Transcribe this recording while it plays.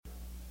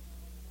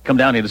come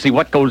down here to see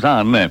what goes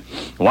on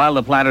while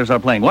the Platters are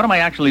playing. What am I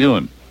actually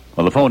doing?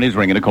 Well, the phone is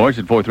ringing, of course,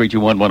 at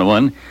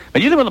 4321101.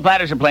 But usually when the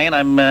Platters are playing,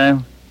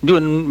 I'm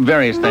doing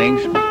various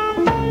things.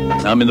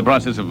 I'm in the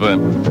process of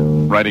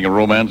writing a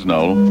romance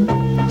novel.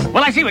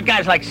 Well, I see what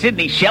guys like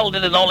Sidney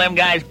Sheldon and all them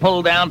guys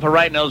pull down for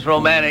writing those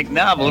romantic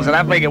novels, and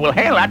I figure, well,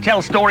 hell, I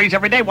tell stories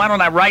every day. Why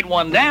don't I write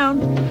one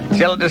down,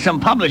 sell it to some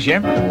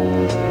publisher,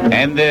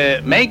 and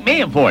make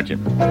me a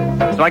fortune?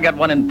 So I got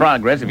one in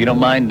progress. If you don't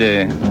mind,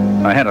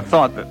 I had a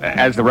thought that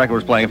as the record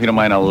was playing. If you don't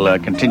mind, I'll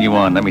continue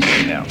on. Let me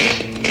see now.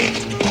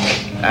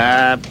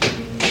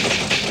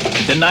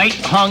 The night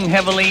hung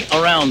heavily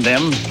around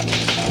them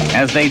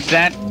as they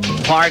sat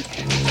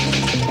parked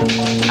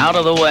out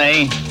of the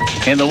way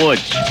in the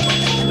woods.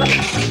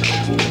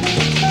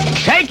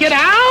 Take it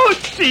out,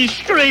 she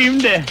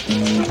screamed.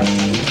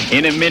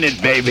 In a minute,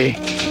 baby,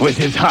 was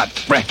his hot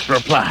breath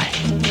reply.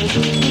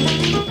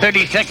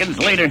 30 seconds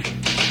later,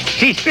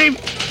 she screamed,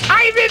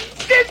 I'm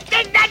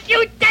insisting that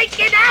you take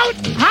it out.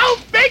 How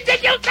big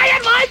did you say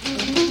it was?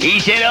 He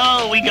said,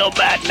 oh, we go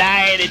about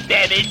 9 and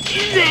 10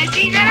 inches.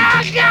 He said,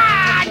 oh,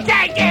 God,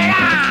 take it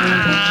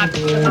out.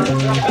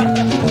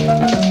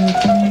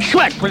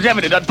 Sweat was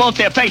evident on both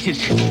their faces.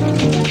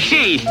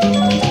 She,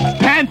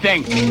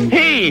 panting,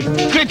 he,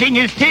 gritting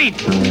his teeth.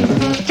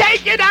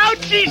 Take it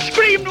out, she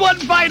screamed one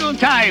final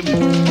time.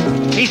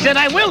 He said,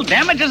 I will,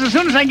 damn it, just as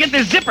soon as I get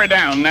this zipper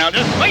down. Now,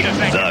 just wait a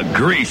second. The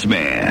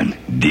Greasman,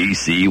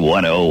 DC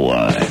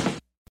 101.